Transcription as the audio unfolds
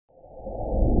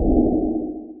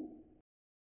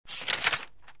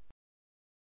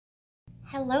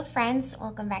Hello friends,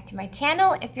 welcome back to my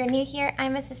channel. If you're new here,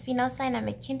 I'm Mrs. Espinosa and I'm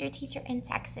a kinder teacher in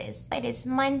Texas. It is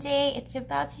Monday, it's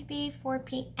about to be 4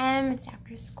 p.m. It's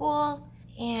after school.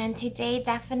 And today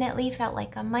definitely felt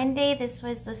like a Monday. This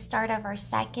was the start of our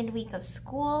second week of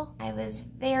school. I was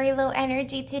very low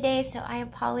energy today, so I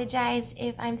apologize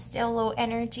if I'm still low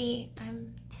energy.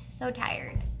 I'm so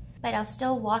tired. But I'll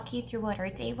still walk you through what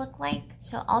our day looked like.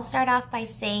 So I'll start off by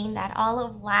saying that all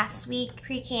of last week,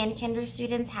 pre-K and kinder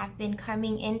students have been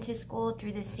coming into school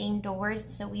through the same doors.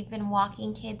 So we've been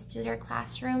walking kids to their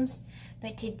classrooms.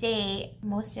 But today,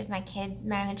 most of my kids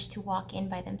managed to walk in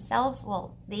by themselves.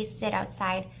 Well, they sit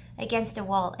outside against a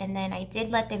wall, and then I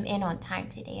did let them in on time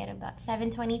today at about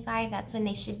 7:25. That's when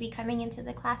they should be coming into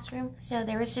the classroom. So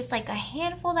there was just like a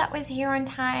handful that was here on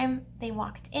time. They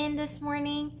walked in this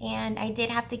morning, and I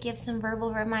did have to give some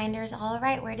verbal reminders. All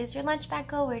right, where does your lunch bag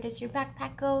go? Where does your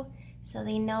backpack go? So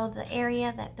they know the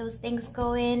area that those things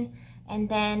go in. And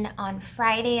then on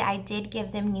Friday, I did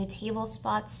give them new table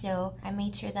spots, so I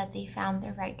made sure that they found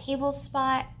the right table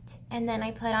spot. And then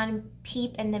I put on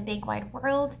Peep and the Big Wide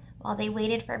World while they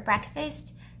waited for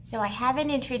breakfast. So I haven't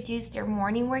introduced their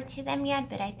morning work to them yet,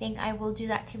 but I think I will do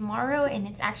that tomorrow, and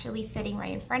it's actually sitting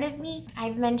right in front of me.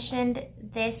 I've mentioned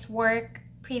this work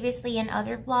previously in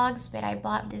other vlogs, but I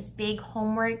bought this big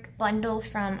homework bundle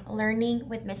from Learning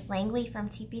with Miss Langley from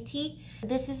TPT.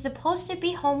 This is supposed to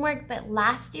be homework, but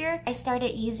last year I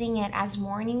started using it as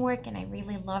morning work and I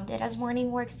really loved it as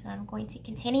morning work, so I'm going to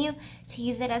continue to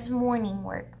use it as morning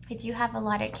work. I do have a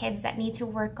lot of kids that need to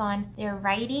work on their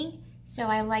writing, so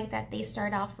I like that they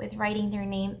start off with writing their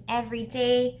name every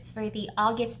day. For the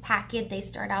August packet, they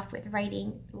start off with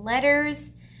writing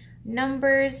letters,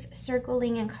 numbers,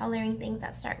 circling and coloring things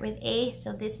that start with A.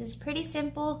 So this is pretty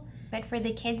simple, but for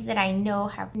the kids that I know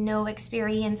have no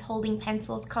experience holding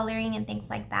pencils, coloring and things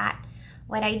like that,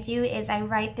 what I do is I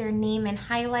write their name in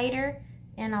highlighter,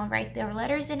 and I'll write their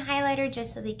letters in highlighter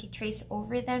just so they can trace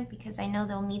over them, because I know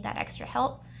they'll need that extra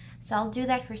help. So I'll do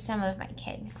that for some of my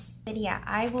kids. But yeah,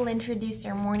 I will introduce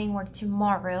their morning work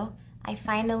tomorrow. I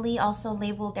finally also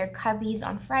labeled their cubbies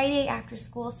on Friday after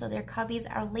school, so their cubbies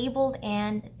are labeled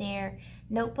and their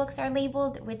notebooks are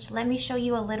labeled, which let me show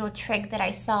you a little trick that I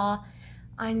saw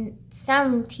on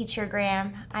some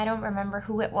Teachergram. I don't remember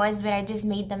who it was, but I just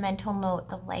made the mental note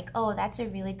of like, oh, that's a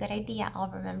really good idea. I'll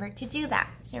remember to do that.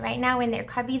 So right now in their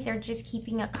cubbies, they're just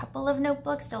keeping a couple of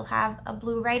notebooks. They'll have a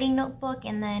blue writing notebook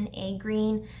and then a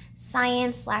green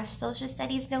science/social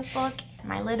studies notebook.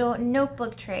 My little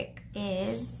notebook trick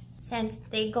is, since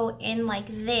they go in like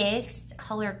this,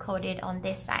 color coded on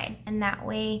this side, and that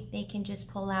way they can just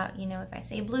pull out, you know, if I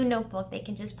say blue notebook, they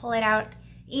can just pull it out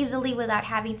easily without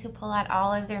having to pull out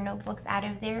all of their notebooks out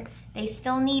of there. They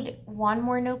still need one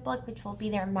more notebook, which will be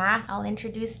their math. I'll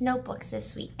introduce notebooks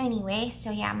this week. Anyway,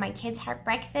 so yeah, my kids had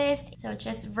breakfast, so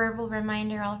just verbal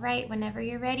reminder, all right, whenever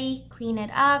you're ready, clean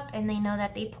it up, and they know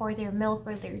that they pour their milk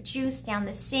or their juice down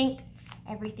the sink.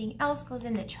 Everything else goes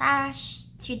in the trash.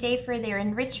 Today for their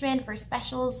enrichment, for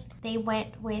specials, they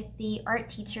went with the art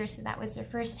teacher, so that was their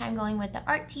first time going with the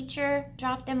art teacher.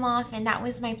 Dropped them off, and that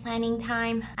was my planning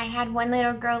time. I had one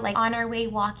little girl, like on our way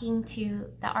walking to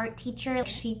the art teacher,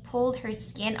 she pulled her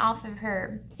skin off of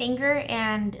her finger,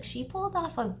 and she pulled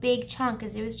off a big chunk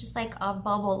because it was just like a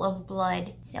bubble of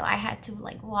blood. So I had to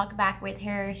like walk back with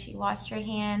her. She washed her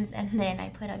hands, and then I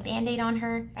put a band-aid on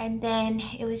her. And then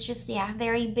it was just, yeah,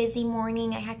 very busy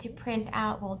morning. I had to print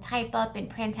out, well, type up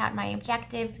and print out my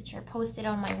objectives, which are posted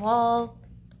on my wall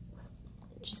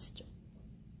just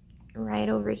right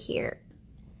over here.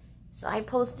 So I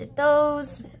posted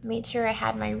those, made sure I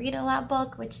had my read aloud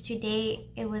book, which today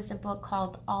it was a book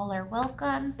called All Are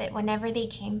Welcome. But whenever they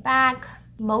came back,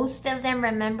 most of them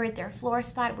remembered their floor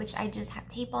spot, which I just have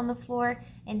tape on the floor,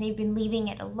 and they've been leaving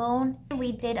it alone.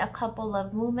 We did a couple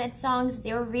of movement songs.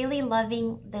 They were really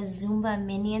loving the Zumba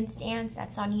Minions dance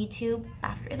that's on YouTube.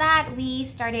 After that, we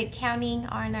started counting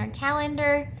on our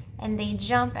calendar, and they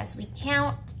jump as we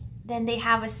count. Then they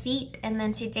have a seat, and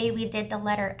then today we did the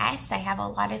letter S. I have a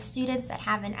lot of students that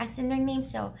have an S in their name,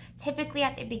 so typically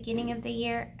at the beginning of the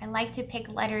year, I like to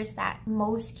pick letters that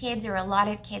most kids or a lot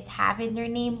of kids have in their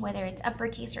name, whether it's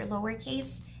uppercase or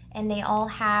lowercase, and they all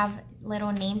have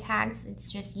little name tags.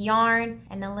 It's just yarn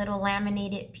and a little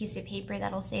laminated piece of paper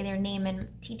that'll say their name and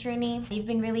teacher name. They've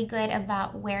been really good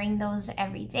about wearing those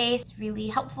every day. It's really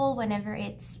helpful whenever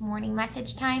it's morning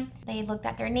message time. They looked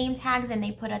at their name tags and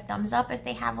they put a thumbs up if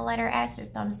they have a letter S or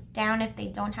thumbs down if they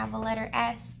don't have a letter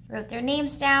S. Wrote their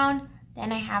names down,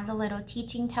 Then I have the little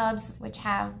teaching tubs, which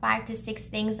have 5 to 6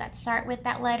 things that start with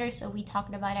that letter. So we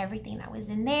talked about everything that was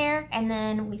in there. And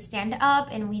then we stand up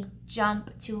and we jump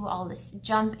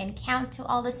and count to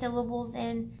all the syllables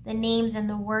in the names and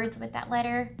the words with that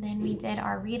letter. Then we did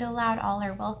our read aloud, all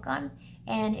are welcome.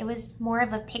 And it was more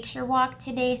of a picture walk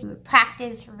today. So we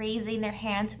practiced raising their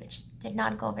hands, which did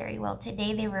not go very well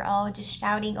today. They were all just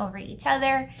shouting over each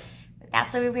other.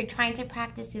 That's what we were trying to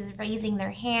practice, is raising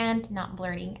their hand, not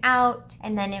blurting out.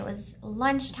 And then it was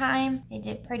lunchtime. They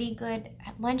did pretty good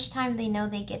at lunchtime. They know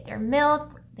they get their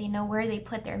milk. They know where they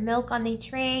put their milk on the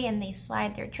tray, and they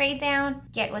slide their tray down,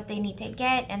 get what they need to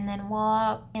get, and then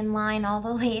walk in line all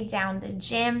the way down the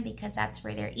gym, because that's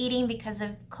where they're eating because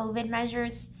of COVID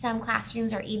measures. Some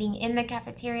classrooms are eating in the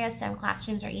cafeteria, some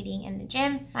classrooms are eating in the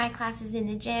gym. My class is in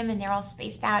the gym and they're all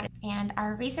spaced out. And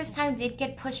our recess time did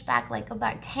get pushed back like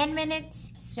about 10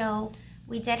 minutes. So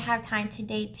we did have time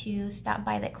today to stop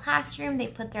by the classroom. They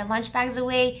put their lunch bags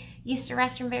away, used the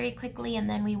restroom very quickly, and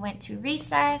then we went to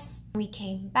recess. We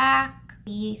came back.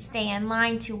 We stay in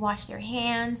line to wash their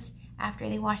hands. After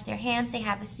they wash their hands, they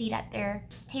have a seat at their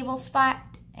table spot.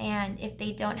 And if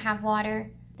they don't have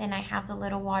water, then I have the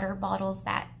little water bottles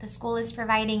that the school is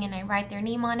providing, and I write their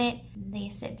name on it. They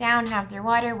sit down, have their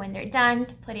water. When they're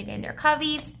done, put it in their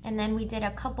cubbies. And then we did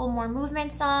a couple more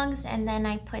movement songs, and then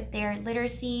I put their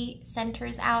literacy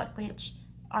centers out, which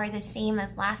are the same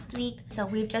as last week. So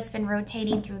we've just been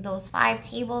rotating through those 5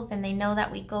 tables, and they know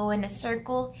that we go in a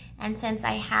circle. And since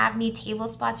I have new table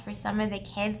spots for some of the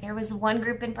kids, there was one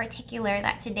group in particular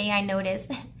that today I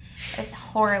noticed was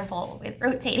horrible with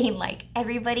rotating. Like,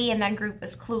 everybody in that group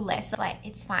was clueless, but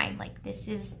it's fine. Like, this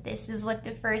is what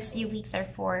the first few weeks are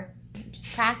for.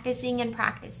 Just practicing and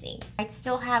practicing. I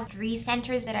still have 3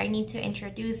 centers that I need to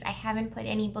introduce. I haven't put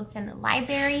any books in the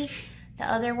library. The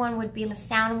other one would be the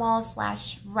sound wall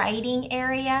 / writing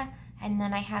area. And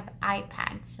then I have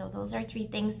iPads. So those are 3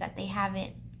 things that they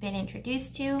haven't been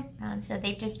introduced to. So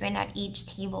they've just been at each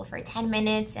table for 10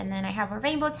 minutes, and then I have a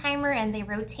rainbow timer and they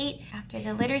rotate. After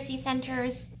the literacy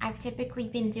centers, I've typically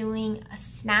been doing a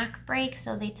snack break.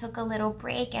 So they took a little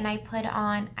break and I put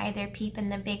on either Peep in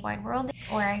the Big Wide World,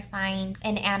 or I find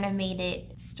an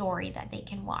animated story that they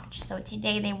can watch. So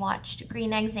today they watched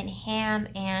Green Eggs and Ham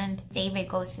and David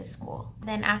Goes to School.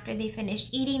 Then after they finished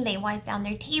eating, they wiped down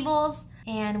their tables,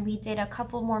 and we did a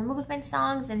couple more movement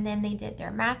songs, and then they did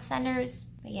their math centers.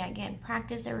 But yeah, again,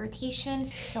 practice the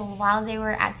rotations. So while they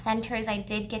were at centers, I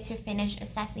did get to finish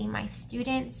assessing my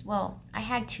students. Well, I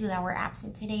had 2 that were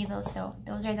absent today though, so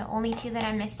those are the only 2 that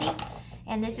I'm missing.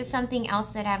 And this is something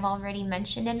else that I've already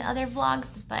mentioned in other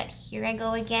vlogs, but here I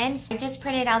go again. I just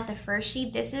printed out the first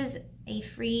sheet. This is a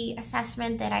free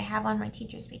assessment that I have on my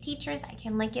Teachers Pay Teachers. I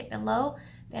can link it below,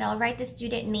 but I'll write the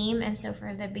student name. And so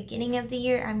for the beginning of the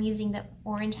year, I'm using the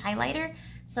orange highlighter.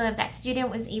 So if that student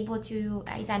was able to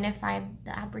identify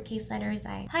the uppercase letters,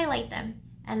 I highlight them.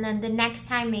 And then the next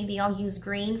time, maybe I'll use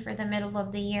green for the middle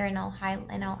of the year, and I'll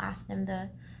ask them the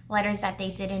letters that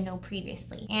they didn't know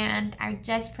previously. And I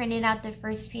just printed out the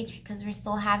first page because we're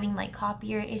still having like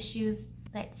copier issues.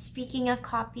 But speaking of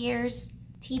copiers,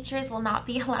 teachers will not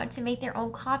be allowed to make their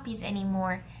own copies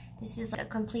anymore. This is a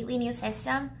completely new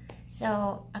system.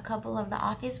 So a couple of the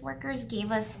office workers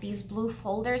gave us these blue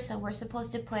folders, so we're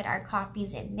supposed to put our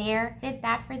copies in there. Did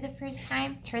that for the first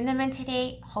time. Turned them in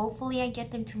today. Hopefully I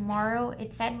get them tomorrow.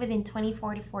 It said within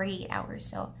 24 to 48 hours,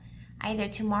 so either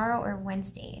tomorrow or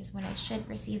Wednesday is when I should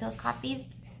receive those copies.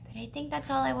 But I think that's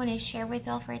all I want to share with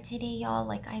y'all for today, y'all.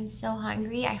 Like, I'm so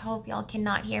hungry. I hope y'all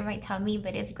cannot hear my tummy,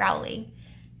 but it's growling.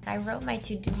 I wrote my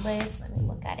to-do list. Let me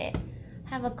look at it.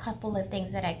 Have a couple of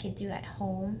things that I could do at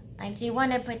home. I do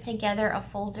want to put together a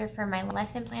folder for my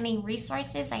lesson planning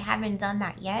resources. I haven't done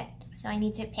that yet, so I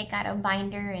need to pick out a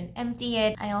binder and empty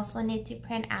it. I also need to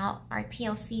print out our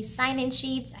PLC sign-in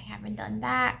sheets. I haven't done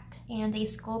that. And a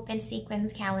scope and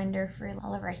sequence calendar for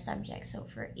all of our subjects. So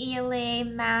for ELA,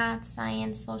 math,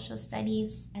 science, social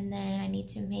studies. And then I need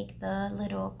to make the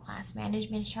little class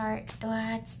management chart.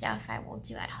 That stuff I will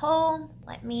do at home.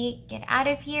 Let me get out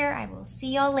of here. I will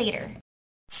see y'all later.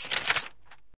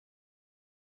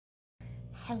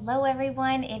 Hello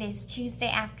everyone, it is Tuesday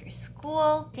after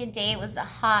school. Today was a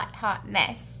hot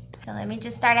mess. So let me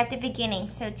just start at the beginning.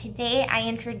 So today I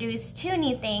introduced 2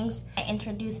 new things. I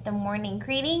introduced the morning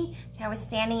greeting. So I was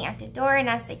standing at the door, and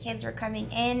as the kids were coming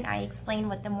in, I explained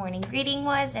what the morning greeting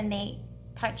was, and they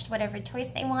touched whatever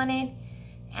choice they wanted.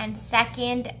 And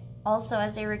second, also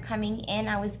as they were coming in,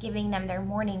 I was giving them their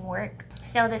morning work.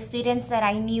 So the students that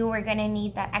I knew were gonna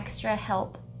need that extra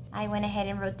help, I went ahead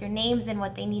and wrote their names and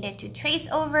what they needed to trace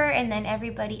over, and then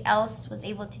everybody else was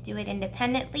able to do it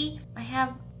independently. I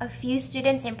have a few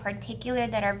students in particular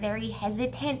that are very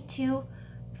hesitant to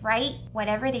write.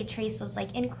 Whatever they traced was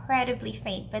like incredibly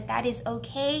faint, but that is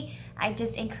okay. I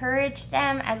just encouraged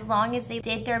them. As long as they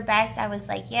did their best, I was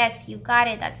like, yes, you got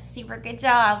it. That's a super good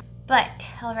job. But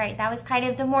all right, that was kind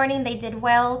of the morning. They did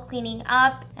well cleaning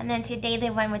up. And then today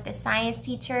they went with the science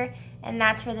teacher, and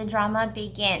that's where the drama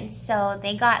begins. So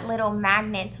they got little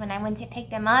magnets. When I went to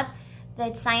pick them up,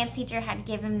 the science teacher had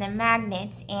given them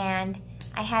magnets, and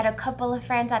I had a couple of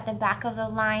friends at the back of the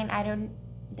line.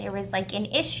 There was like an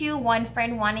issue. One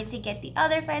friend wanted to get the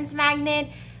other friend's magnet.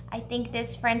 I think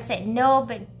this friend said no,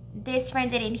 but this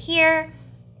friend didn't hear.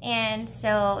 And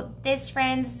so this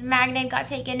friend's magnet got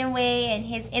taken away, and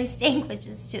his instinct was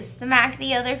just to smack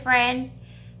the other friend.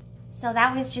 So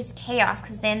that was just chaos,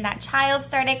 because then that child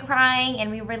started crying,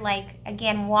 and we were like,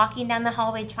 again, walking down the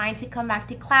hallway trying to come back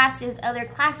to class. There was other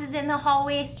classes in the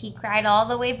hallway. He cried all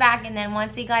the way back, and then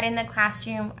once we got in the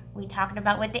classroom, we talked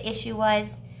about what the issue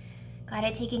was, got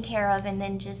it taken care of, and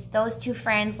then just those two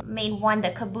friends made one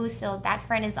the caboose. So that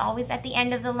friend is always at the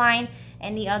end of the line,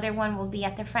 and the other one will be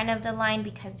at the front of the line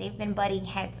because they've been butting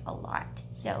heads a lot.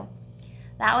 So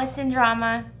that was some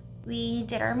drama. We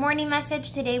did our morning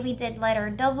message. Today we did letter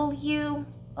W.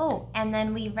 Oh, and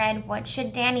then we read What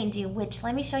Should Danny Do, which,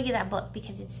 let me show you that book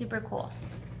because it's super cool.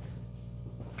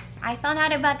 I found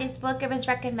out about this book. It was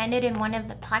recommended in one of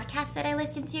the podcasts that I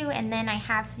listened to, and then I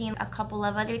have seen a couple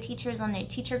of other teachers on their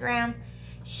Teachergram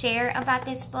share about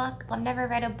this book. I've never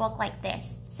read a book like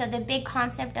this. So the big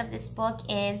concept of this book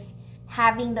is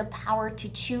having the power to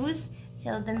choose.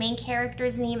 So the main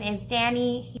character's name is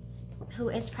Danny, who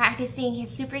is practicing his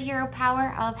superhero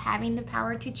power of having the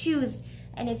power to choose.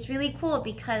 And it's really cool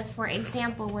because, for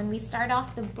example, when we start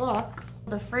off the book,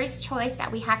 the first choice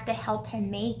that we have to help him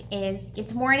make is,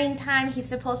 it's morning time. He's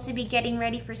supposed to be getting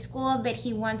ready for school, but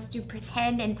he wants to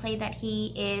pretend and play that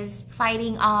he is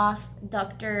fighting off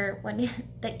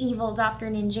the evil Dr.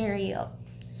 Ninjario.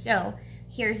 So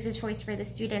here's the choice for the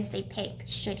students. They pick,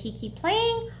 should he keep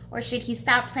playing or should he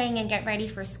stop playing and get ready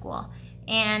for school?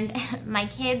 And my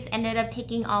kids ended up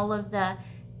picking all of the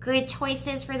good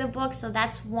choices for the book, so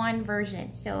that's one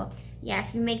version. So yeah,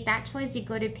 if you make that choice, you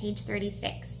go to page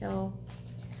 36. So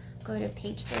go to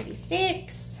page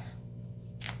 36,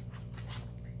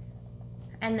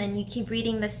 and then you keep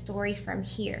reading the story from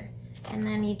here. And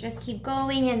then you just keep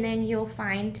going, and then you'll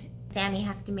find Danny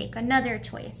has to make another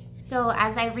choice. So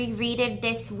as I reread it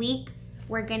this week,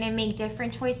 we're gonna make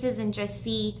different choices and just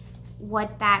see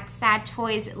what that sad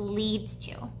choice leads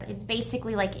to. It's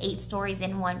basically like 8 stories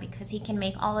in one because he can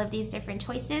make all of these different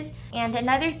choices. And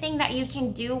another thing that you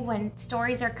can do when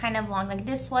stories are kind of long, like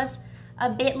this was a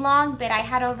bit long, but I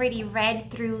had already read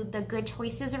through the good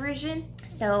choices version.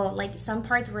 So like some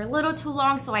parts were a little too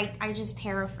long, so I just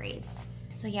paraphrased.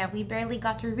 So yeah, we barely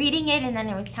got through reading it, and then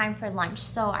it was time for lunch.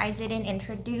 So I didn't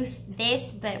introduce this,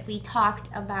 but we talked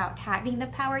about having the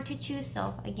power to choose.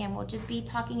 So again, we'll just be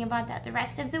talking about that the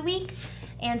rest of the week.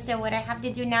 And so what I have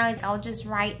to do now is I'll just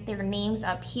write their names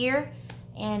up here,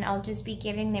 and I'll just be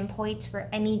giving them points for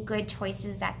any good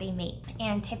choices that they make.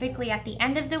 And typically at the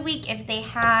end of the week, if they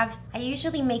have, I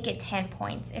usually make it 10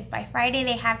 points. If by Friday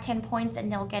they have 10 points, then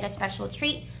they'll get a special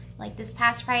treat. Like this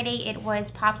past Friday, it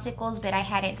was popsicles, but I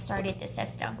hadn't started the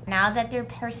system. Now that their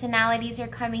personalities are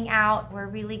coming out, we're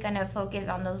really gonna focus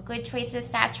on those good choices,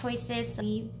 sad choices. So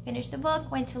we finished the book,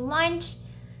 went to lunch,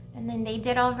 and then they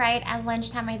did all right. At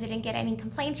lunchtime, I didn't get any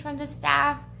complaints from the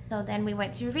staff. So then we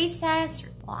went to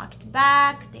recess, walked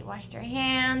back, they washed their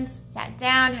hands, sat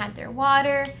down, had their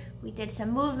water. We did some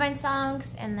movement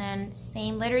songs, and then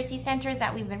same literacy centers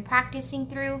that we've been practicing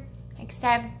through,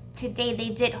 except today they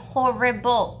did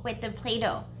horrible with the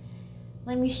Play-Doh.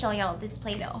 Let me show y'all this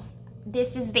Play-Doh.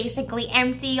 This is basically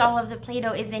empty. All of the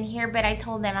Play-Doh is in here, but I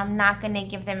told them I'm not gonna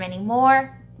give them any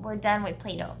more. We're done with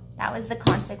Play-Doh. That was the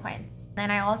consequence.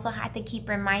 Then I also had to keep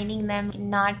reminding them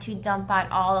not to dump out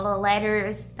all the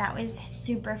letters. That was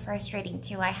super frustrating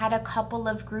too. I had a couple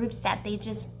of groups that they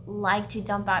just like to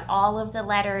dump out all of the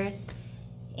letters,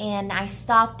 and I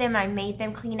stopped them. I made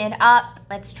them clean it up.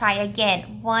 Let's try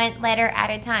again, 1 letter at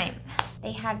a time.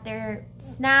 They had their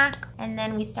snack, and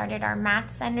then we started our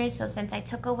math center. So since I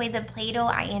took away the Play-Doh,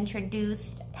 I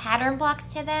introduced pattern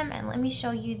blocks to them, and let me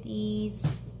show you these.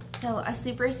 So a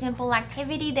super simple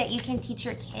activity that you can teach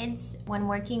your kids when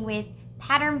working with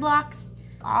pattern blocks.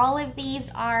 All of these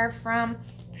are from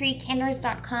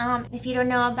prekinders.com. If you don't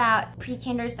know about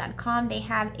prekinders.com, they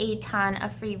have a ton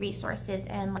of free resources,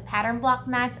 and the pattern block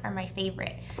mats are my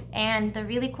favorite. And the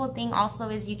really cool thing also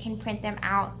is you can print them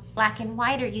out black and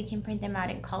white, or you can print them out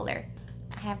in color.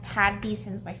 I have had these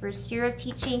since my first year of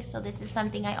teaching, so this is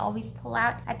something I always pull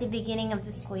out at the beginning of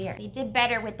the school year. They did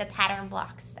better with the pattern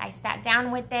blocks. I sat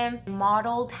down with them,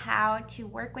 modeled how to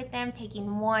work with them,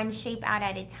 taking one shape out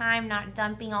at a time, not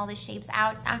dumping all the shapes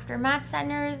out. After Math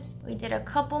Centers, we did a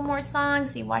couple more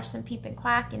songs, we watched some Peep and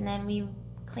Quack, and then we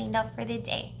cleaned up for the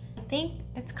day. I think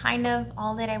that's kind of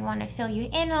all that I want to fill you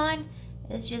in on.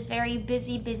 It's just very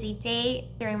busy day.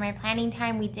 During my planning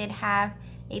time, we did have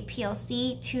a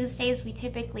PLC. Tuesdays, we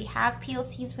typically have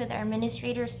PLCs with our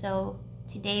administrators, so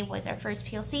today was our first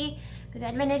PLC with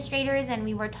administrators, and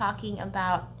we were talking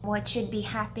about what should be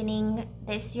happening.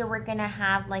 This year, we're gonna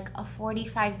have like a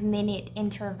 45-minute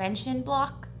intervention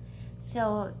block.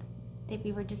 So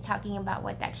we were just talking about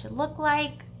what that should look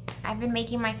like. I've been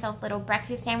making myself little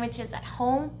breakfast sandwiches at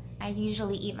home. I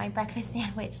usually eat my breakfast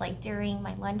sandwich like during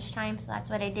my lunchtime, so that's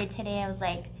what I did today. I was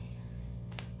like,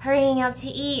 hurrying up to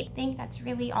eat. I think that's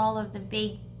really all of the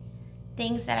big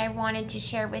things that I wanted to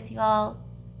share with y'all.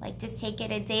 Like, just take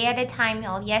it a day at a time,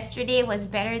 y'all. Yesterday was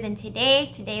better than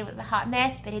today. Today was a hot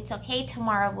mess, but it's okay.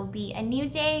 Tomorrow will be a new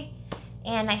day.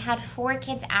 And I had 4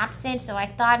 kids absent, so I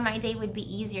thought my day would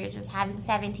be easier just having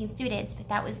 17 students, but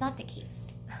that was not the case.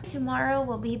 Tomorrow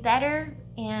will be better,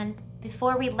 and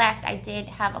before we left, I did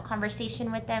have a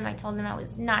conversation with them. I told them I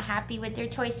was not happy with their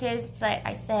choices, but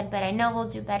I said, but I know we'll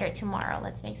do better tomorrow.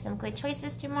 Let's make some good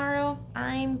choices tomorrow.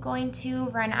 I'm going to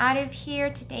run out of here.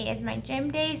 Today is my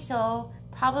gym day, so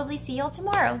probably see y'all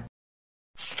tomorrow.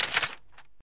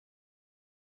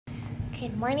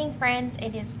 Good morning, friends.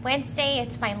 It is Wednesday.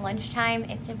 It's my lunchtime.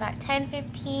 It's about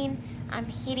 10:15. I'm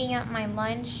heating up my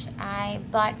lunch. I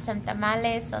bought some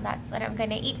tamales, so that's what I'm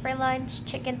gonna eat for lunch,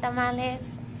 chicken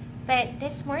tamales. But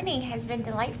this morning has been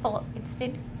delightful. It's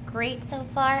been great so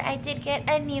far. I did get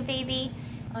a new baby.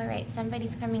 All right,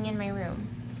 somebody's coming in my room.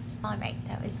 All right,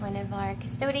 that was one of our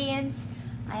custodians.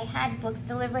 I had books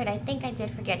delivered. I think I did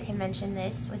forget to mention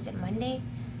this. Was it Monday?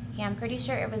 Yeah, I'm pretty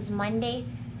sure it was Monday.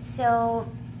 So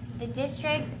the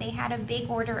district, they had a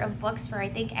big order of books for I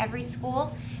think every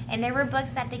school, and there were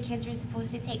books that the kids were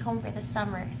supposed to take home for the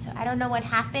summer. So I don't know what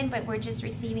happened, but we're just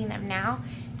receiving them now.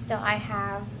 So I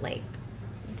have like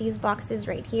these boxes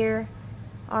right here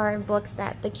are books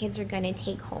that the kids are gonna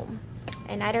take home.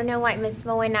 And I don't know why Miss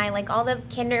Mo and I, like all the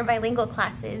kinder bilingual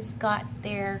classes got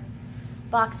their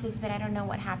boxes, but I don't know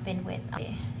what happened with the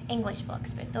English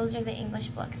books. But those are the English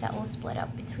books that will split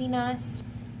up between us.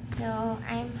 So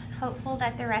I'm hopeful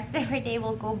that the rest of our day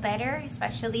will go better,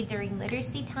 especially during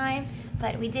literacy time.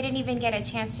 But we didn't even get a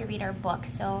chance to read our book,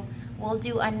 so we'll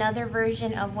do another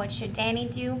version of What Should Danny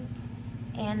Do?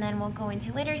 And then we'll go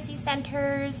into literacy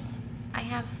centers. I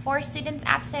have 4 students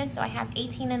absent, so I have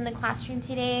 18 in the classroom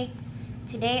today.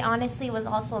 Today, honestly, was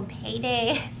also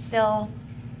payday, so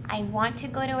I want to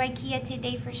go to IKEA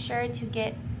today for sure to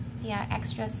get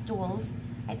extra stools.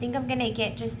 I think I'm gonna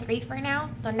get just 3 for now.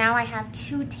 So now I have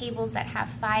 2 tables that have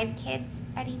 5 kids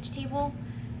at each table,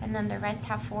 and then the rest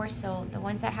have 4, so the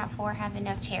ones that have 4 have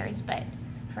enough chairs, but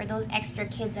for those extra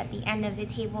kids at the end of the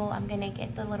table, I'm gonna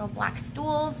get the little black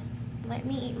stools. Let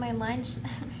me eat my lunch.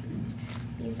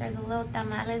 These are the little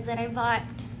tamales that I bought.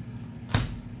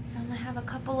 So I'm gonna have a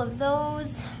couple of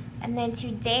those. And then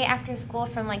today after school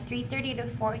from like 3:30 to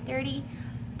 4:30,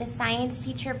 the science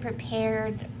teacher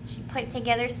prepared, she put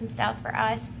together some stuff for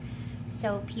us.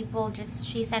 So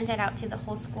she sent it out to the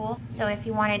whole school. So if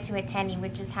you wanted to attend, you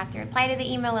would just have to reply to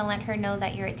the email and let her know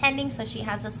that you're attending, so she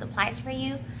has the supplies for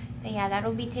you. But yeah,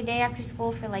 that'll be today after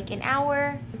school for like an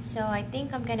hour. So I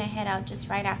think I'm gonna head out just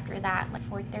right after that, like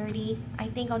 4:30. I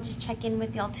think I'll just check in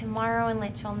with y'all tomorrow and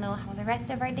let y'all know how the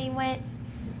rest of our day went.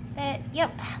 But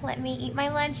yep, let me eat my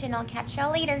lunch and I'll catch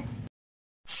y'all later.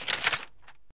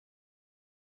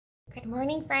 Good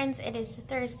morning, friends. It is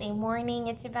Thursday morning.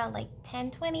 It's about like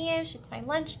 10:20-ish. It's my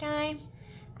lunchtime.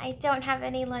 I don't have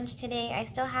any lunch today. I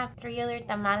still have 3 other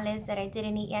tamales that I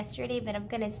didn't eat yesterday, but I'm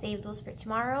gonna save those for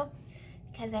tomorrow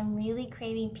because I'm really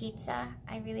craving pizza.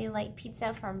 I really like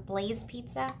pizza from Blaze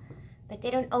Pizza, but they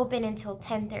don't open until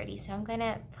 10:30. So I'm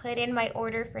gonna put in my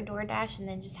order for DoorDash and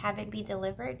then just have it be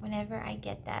delivered. Whenever I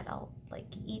get that, I'll like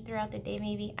eat throughout the day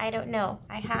maybe. I don't know.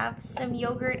 I have some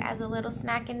yogurt as a little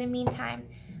snack in the meantime.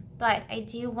 But I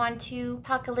do want to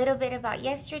talk a little bit about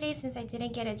yesterday since I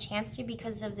didn't get a chance to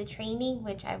because of the training,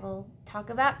 which I will talk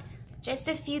about. Just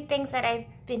a few things that I've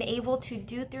been able to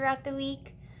do throughout the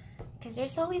week, because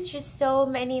there's always just so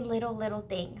many little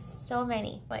things, so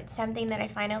many. But something that I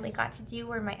finally got to do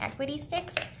were my equity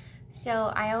sticks.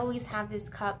 So I always have this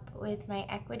cup with my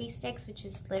equity sticks, which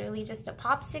is literally just a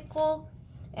popsicle,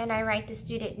 and I write the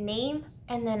student name,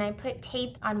 and then I put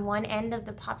tape on one end of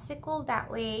the popsicle. That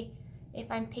way, if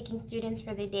I'm picking students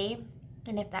for the day,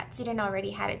 And if that student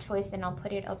already had a choice, then I'll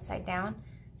put it upside down.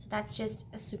 So that's just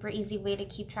a super easy way to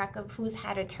keep track of who's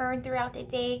had a turn throughout the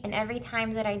day. And every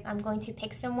time that I'm going to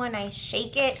pick someone, I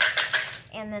shake it.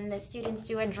 And then the students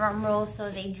do a drum roll. So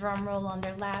they drum roll on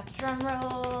their lap, drum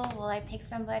roll while I pick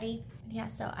somebody. Yeah,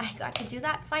 so I got to do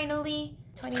that finally.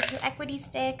 22 equity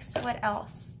sticks. What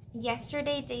else?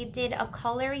 Yesterday they did a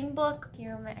coloring book.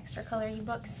 Here are my extra coloring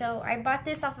books. So I bought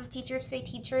this off of Teachers Pay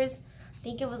Teachers. I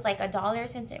think it was like $1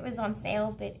 since it was on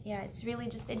sale, but yeah, it's really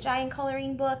just a giant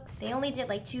coloring book. They only did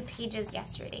like 2 pages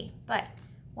yesterday, but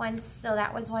so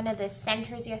that was one of the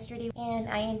centers yesterday. And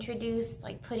I introduced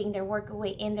like putting their work away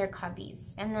in their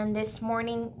cubbies. And then this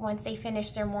morning, once they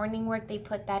finished their morning work, they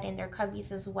put that in their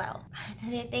cubbies as well.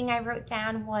 Another thing I wrote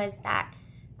down was that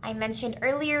I mentioned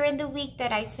earlier in the week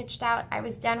that I switched out. I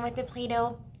was done with the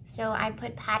Play-Doh, so I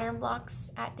put pattern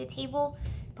blocks at the table,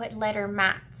 put letter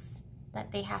mats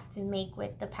that they have to make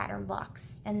with the pattern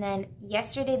blocks. And then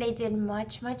yesterday they did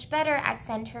much better at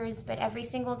centers, but every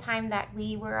single time that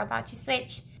we were about to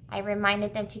switch, I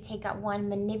reminded them to take out one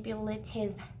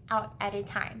manipulative out at a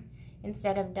time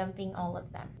instead of dumping all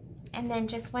of them. And then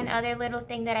just one other little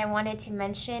thing that I wanted to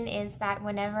mention is that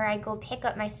whenever I go pick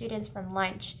up my students from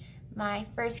lunch, my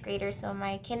first graders, so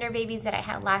my kinder babies that I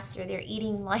had last year, they're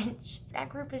eating lunch. That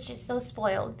group is just so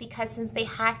spoiled because since they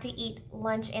have to eat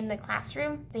lunch in the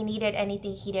classroom, they needed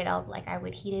anything heated up. Like I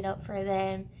would heat it up for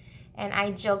them. And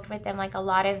I joked with them, like a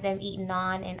lot of them eat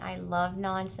naan and I love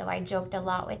naan, so I joked a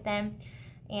lot with them.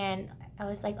 And I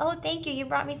was like, oh, thank you, you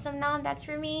brought me some naan, that's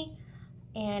for me.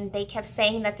 And they kept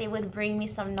saying that they would bring me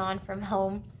some naan from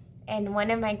home. And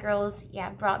one of my girls,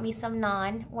 brought me some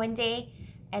naan one day.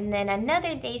 And then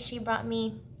another day she brought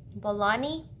me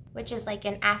bolani, which is like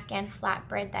an Afghan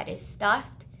flatbread that is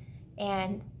stuffed.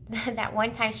 And that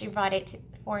one time she brought it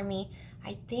for me,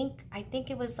 I think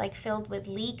it was like filled with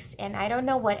leeks and I don't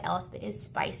know what else, but it's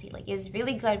spicy. Like it was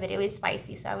really good, but it was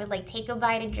spicy. So I would like take a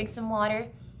bite and drink some water.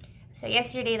 So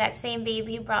yesterday that same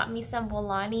baby brought me some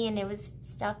bolani and it was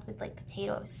stuffed with like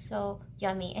potato. It was so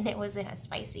yummy and it wasn't as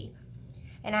spicy.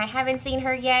 And I haven't seen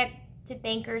her yet to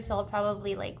thank her, so I'll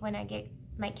probably like when I get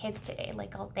my kids today,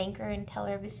 like I'll thank her and tell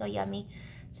her it was so yummy.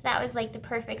 So that was like the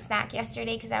perfect snack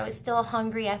yesterday because I was still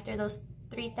hungry after those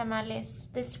 3 tamales.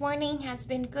 This morning has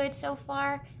been good so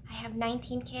far. I have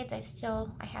 19 kids.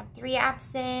 I have 3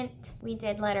 absent. We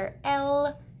did letter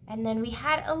L and then we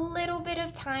had a little bit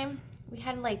of time. We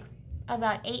had like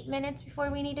about 8 minutes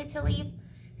before we needed to leave.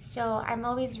 So I'm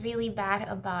always really bad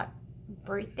about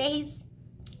birthdays,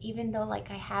 even though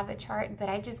like I have a chart, but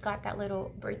I just got that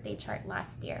little birthday chart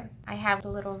last year. I have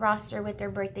the little roster with their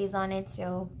birthdays on it,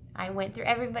 so I went through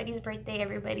everybody's birthday.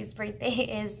 Everybody's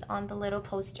birthday is on the little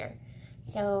poster.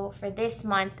 So for this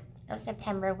month of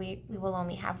September, we will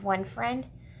only have 1 friend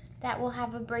that will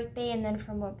have a birthday, and then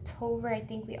from October, I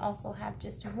think we also have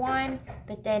just 1,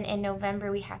 but then in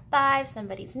November we have 5,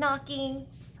 somebody's knocking.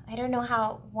 I don't know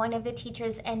how one of the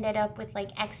teachers ended up with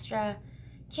like extra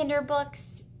kinder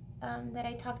books that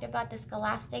I talked about, the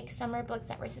Scholastic summer books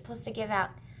that we're supposed to give out.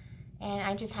 And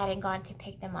I just hadn't gone to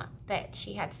pick them up. But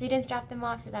she had students drop them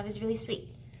off, so that was really sweet.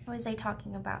 What was I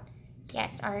talking about?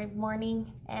 Yes, our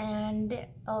morning. And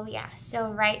oh yeah,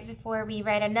 so right before we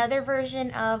read another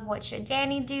version of What Should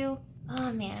Danny Do?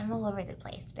 Oh man, I'm all over the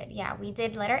place. But yeah, we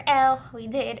did letter L. We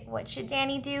did What Should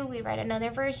Danny Do? We read another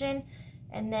version.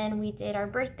 And then we did our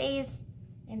birthdays.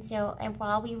 And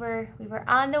while we were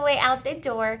on the way out the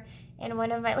door, and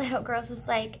one of my little girls was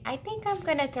like, I think I'm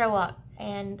gonna throw up.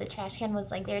 And the trash can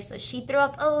was like there, so she threw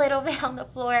up a little bit on the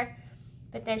floor,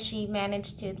 but then she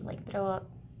managed to like throw up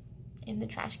in the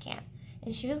trash can.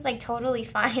 And she was like totally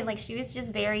fine. Like she was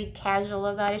just very casual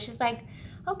about it. She's like,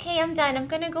 okay, I'm done. I'm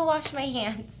gonna go wash my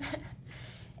hands.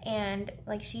 And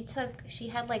like she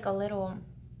had like a little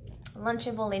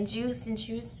Lunchable and juice, and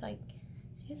she was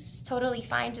just totally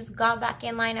fine, just got back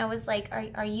in line. I was like,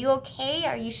 are you okay?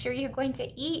 Are you sure you're going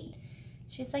to eat?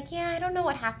 She's like, yeah, I don't know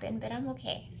what happened, but I'm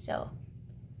okay. So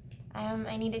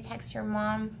I need to text her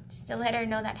mom just to let her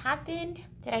know that happened.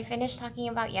 Did I finish talking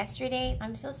about yesterday?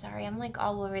 I'm so sorry. I'm like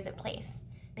all over the place.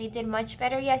 They did much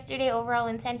better yesterday overall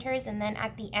in centers, and then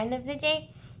at the end of the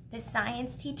day, the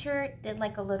science teacher did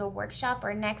like a little workshop.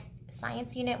 Our next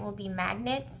science unit will be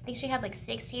magnets. I think she had like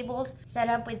 6 tables set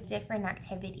up with different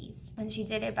activities, and she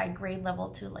did it by grade level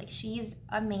too. Like she's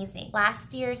amazing.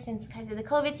 Last year, since because of the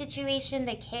COVID situation,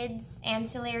 the kids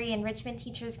ancillary enrichment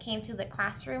teachers came to the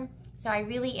classroom. So I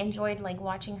really enjoyed like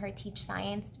watching her teach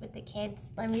science with the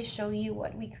kids. Let me show you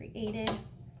what we created.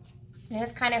 And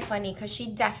it's kind of funny because she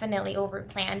definitely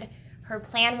overplanned. Her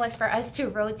plan was for us to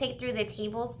rotate through the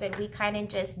tables, but we kind of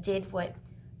just did what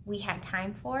we had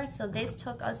time for. So this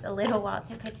took us a little while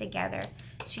to put together.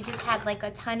 She just had like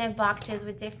a ton of boxes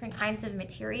with different kinds of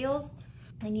materials,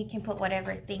 and you can put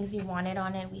whatever things you wanted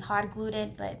on it. We hot glued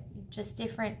it, but just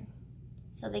different,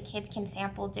 so the kids can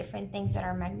sample different things that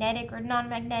are magnetic or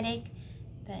non-magnetic.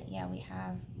 But yeah, we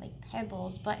have like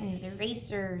pebbles, buttons,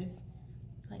 erasers,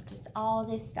 like just all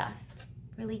this stuff.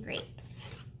 Really great.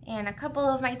 And a couple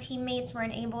of my teammates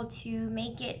weren't able to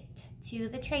make it to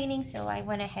the training, so I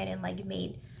went ahead and like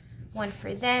made one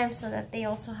for them so that they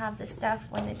also have the stuff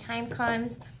when the time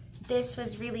comes. This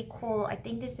was really cool. I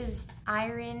think this is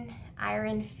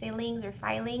iron fillings or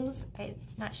filings. I'm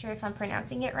not sure if I'm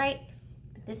pronouncing it right,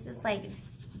 but this is like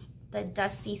the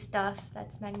dusty stuff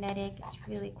that's magnetic. It's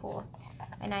really cool.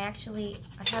 And I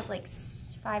have like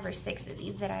 5 or 6 of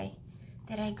these that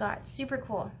I got. Super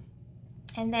cool.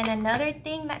 And then another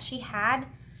thing that she had,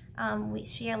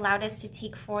 she allowed us to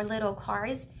take 4 little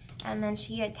cars, and then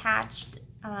she attached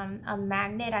a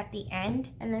magnet at the end,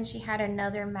 and then she had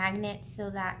another magnet so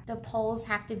that the poles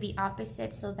have to be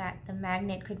opposite so that the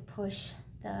magnet could push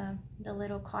the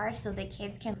little cars so the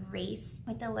kids can race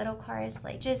with the little cars.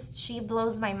 Like, just, she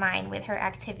blows my mind with her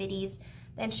activities.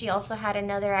 Then she also had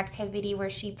another activity where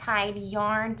she tied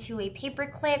yarn to a paper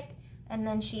clip, and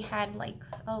then she had like,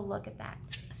 oh, look at that.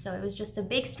 So it was just a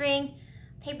big string,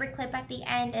 paper clip at the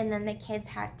end, and then the kids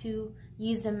had to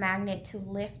use a magnet to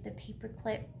lift the paper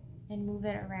clip and move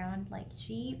it around. Like,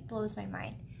 she blows my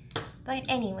mind. But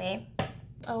anyway,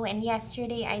 oh, and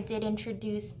yesterday I did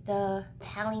introduce the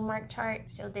tally mark chart.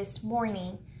 So this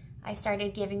morning I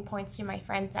started giving points to my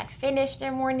friends that finished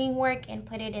their morning work and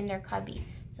put it in their cubby.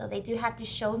 So they do have to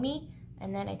show me,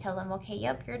 and then I tell them, okay,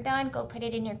 yep, you're done, go put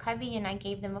it in your cubby, and I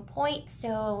gave them a point.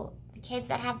 So the kids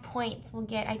that have points will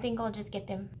get, I think I'll just get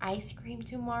them ice cream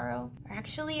tomorrow. Or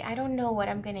actually, I don't know what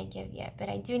I'm gonna give yet, but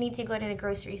I do need to go to the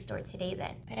grocery store today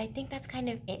then. But I think that's kind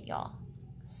of it, y'all.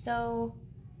 So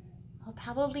I'll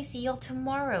probably see y'all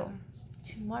tomorrow.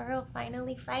 Tomorrow,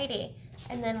 finally Friday.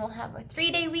 And then we'll have a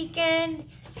 3-day weekend.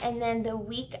 And then the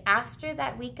week after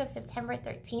that, week of September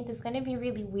 13th, is gonna be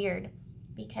really weird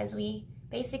because we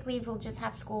basically will just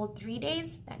have school 3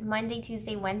 days, that Monday,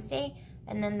 Tuesday, Wednesday.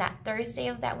 And then that Thursday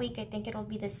of that week, I think it'll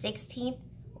be the 16th,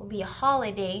 will be a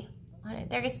holiday on a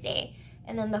Thursday.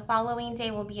 And then the following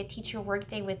day will be a teacher work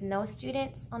day with no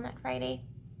students on that Friday.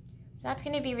 So that's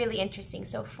gonna be really interesting.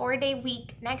 So 4-day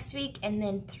week next week, and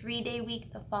then 3-day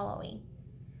week the following.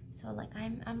 So like,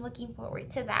 I'm looking forward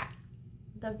to that.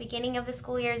 The beginning of the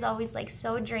school year is always like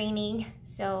so draining.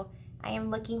 So I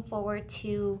am looking forward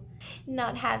to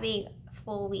not having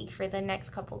full week for the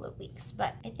next couple of weeks.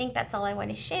 But I think that's all I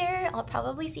want to share. I'll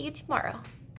probably see you tomorrow.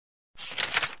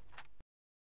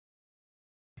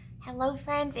 Hello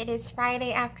friends, it is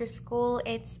Friday after school.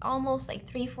 It's almost like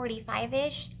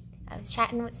 3:45-ish. I was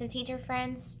chatting with some teacher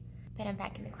friends, but I'm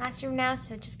back in the classroom now,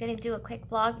 so just gonna do a quick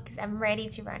vlog because I'm ready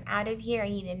to run out of here. I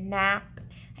need a nap.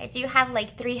 I do have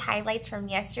like 3 highlights from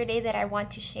yesterday that I want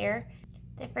to share.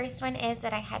 The first one is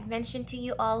that I had mentioned to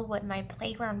you all what my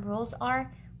playground rules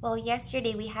are. Well,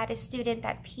 yesterday we had a student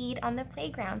that peed on the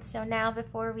playground. So now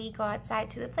before we go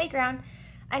outside to the playground,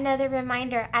 another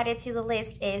reminder added to the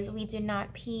list is we do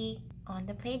not pee on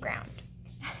the playground.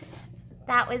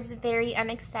 That was very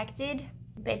unexpected,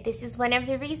 but this is one of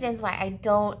the reasons why I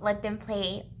don't let them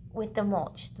play with the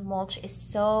mulch. The mulch is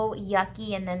so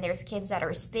yucky, and then there's kids that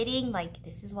are spitting. Like,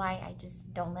 this is why I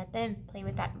just don't let them play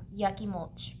with that yucky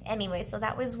mulch. Anyway, so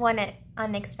that was one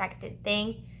unexpected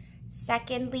thing.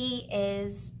 Secondly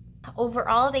is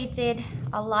overall they did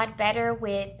a lot better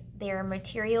with their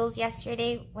materials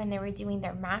yesterday when they were doing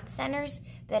their math centers,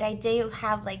 but I did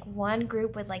have like one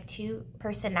group with like 2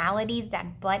 personalities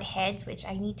that butt heads, which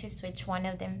I need to switch one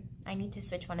of them. I need to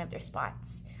switch one of their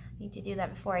spots. I need to do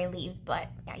that before I leave. But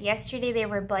yeah, yesterday they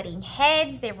were butting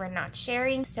heads, they were not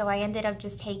sharing, so I ended up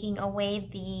just taking away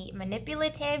the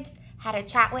manipulatives, had a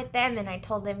chat with them, and I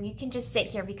told them, you can just sit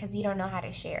here because you don't know how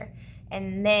to share.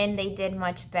 And then they did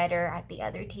much better at the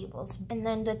other tables. And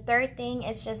then the third thing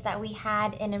is just that we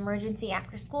had an emergency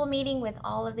after school meeting with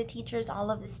all of the teachers, all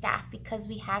of the staff, because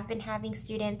we have been having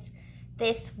students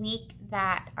this week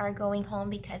that are going home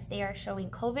because they are showing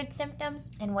COVID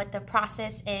symptoms, and what the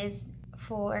process is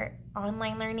for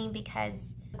online learning,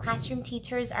 because classroom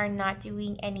teachers are not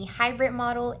doing any hybrid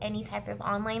model, any type of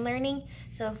online learning.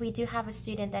 So if we do have a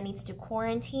student that needs to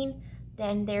quarantine,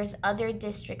 then there's other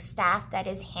district staff that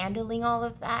is handling all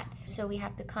of that. So we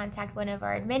have to contact one of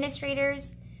our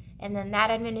administrators, and then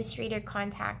that administrator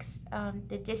contacts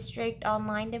the district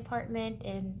online department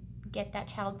and get that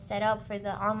child set up for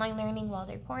the online learning while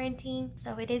they're quarantined.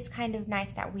 So it is kind of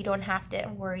nice that we don't have to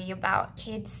worry about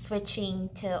kids switching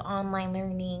to online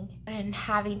learning and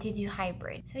having to do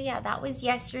hybrid. So yeah, that was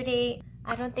yesterday.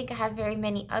 I don't think I have very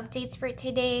many updates for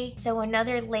today. So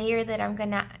another layer that I'm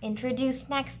gonna introduce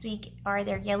next week are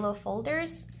their yellow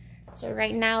folders. So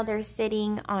right now they're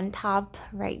sitting on top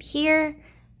right here.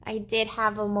 I did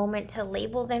have a moment to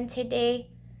label them today.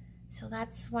 So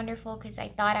that's wonderful because I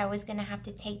thought I was gonna have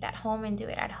to take that home and do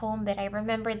it at home, but I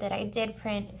remembered that I did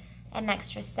print an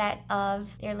extra set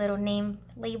of their little name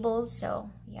labels. So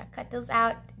yeah, cut those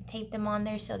out, tape them on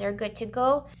there so they're good to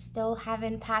go. Still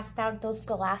haven't passed out those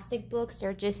Scholastic books.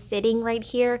 They're just sitting right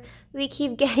here. We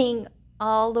keep getting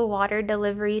all the water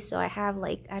deliveries, so I have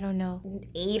like, I don't know,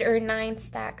 8 or 9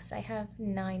 stacks. I have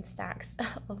 9 stacks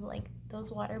of like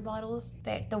those water bottles.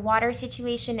 But the water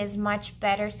situation is much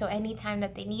better, so anytime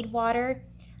that they need water,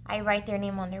 I write their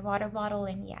name on their water bottle,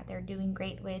 and yeah, they're doing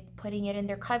great with putting it in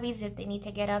their cubbies. If they need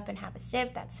to get up and have a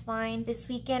sip, that's fine. This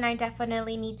weekend, I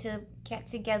definitely need to get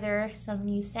together some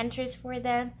new centers for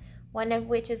them. One of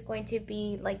which is going to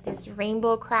be like this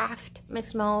rainbow craft.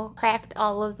 Miss Mo crafted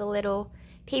all of the little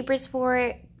papers for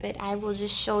it, but I will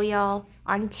just show y'all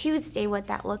on Tuesday what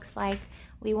that looks like.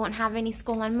 We won't have any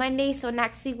school on Monday, so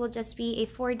next week will just be a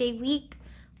 4-day week.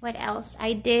 What else?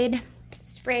 I did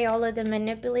spray all of the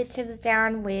manipulatives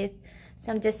down with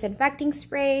some disinfecting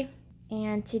spray,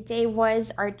 and today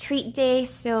was our treat day,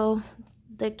 so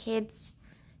the kids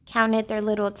counted their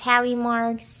little tally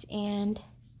marks, and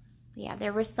yeah,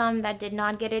 there were some that did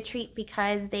not get a treat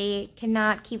because they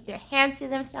cannot keep their hands to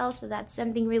themselves. So that's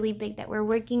something really big that we're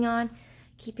working on,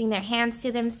 keeping their hands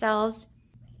to themselves.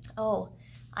 Oh,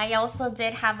 I also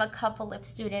did have a couple of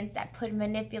students that put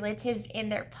manipulatives in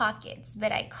their pockets,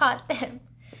 but I caught them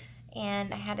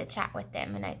and I had a chat with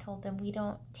them and I told them, we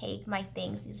don't take my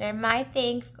things. These are my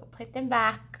things. Go put them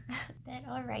back. But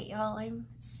all right, y'all, I'm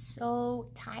so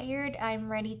tired.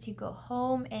 I'm ready to go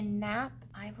home and nap.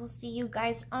 I will see you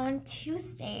guys on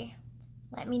Tuesday.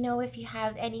 Let me know if you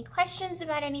have any questions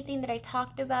about anything that I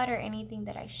talked about or anything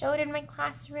that I showed in my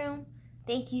classroom.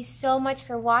 Thank you so much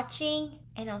for watching,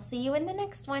 and I'll see you in the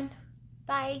next one.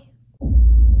 Bye.